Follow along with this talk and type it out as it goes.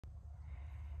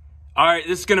All right,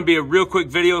 this is gonna be a real quick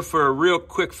video for a real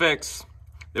quick fix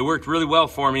that worked really well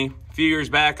for me. A few years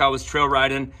back, I was trail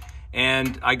riding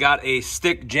and I got a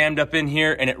stick jammed up in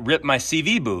here and it ripped my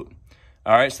CV boot.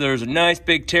 All right, so there's a nice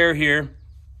big tear here.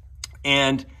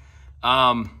 And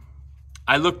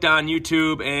I looked on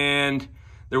YouTube and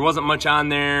there wasn't much on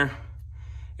there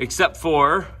except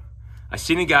for I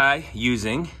seen a guy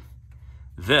using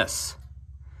this.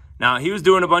 Now, he was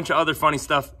doing a bunch of other funny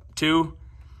stuff too,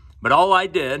 but all I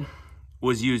did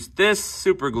was use this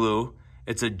super glue.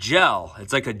 It's a gel.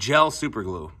 It's like a gel super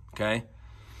glue, okay?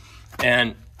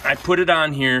 And I put it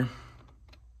on here,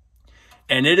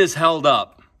 and it is held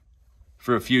up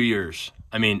for a few years.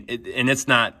 I mean, it's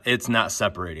not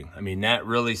separating. I mean, that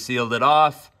really sealed it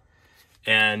off,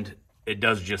 and it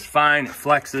does just fine. It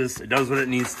flexes. It does what it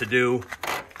needs to do.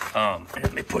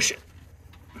 Let me push it.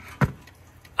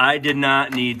 I did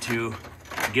not need to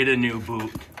get a new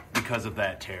boot because of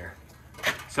that tear.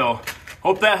 So,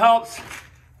 hope that helps.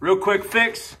 Real quick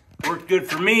fix. Worked good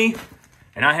for me.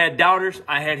 And I had doubters.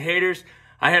 I had haters.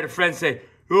 I had a friend say,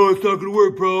 "Oh, it's not gonna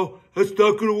work, bro. It's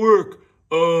not gonna work.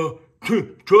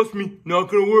 Trust me, not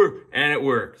gonna work." And it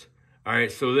worked. All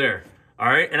right, so there. All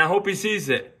right, and I hope he sees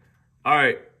it. All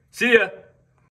right, see ya.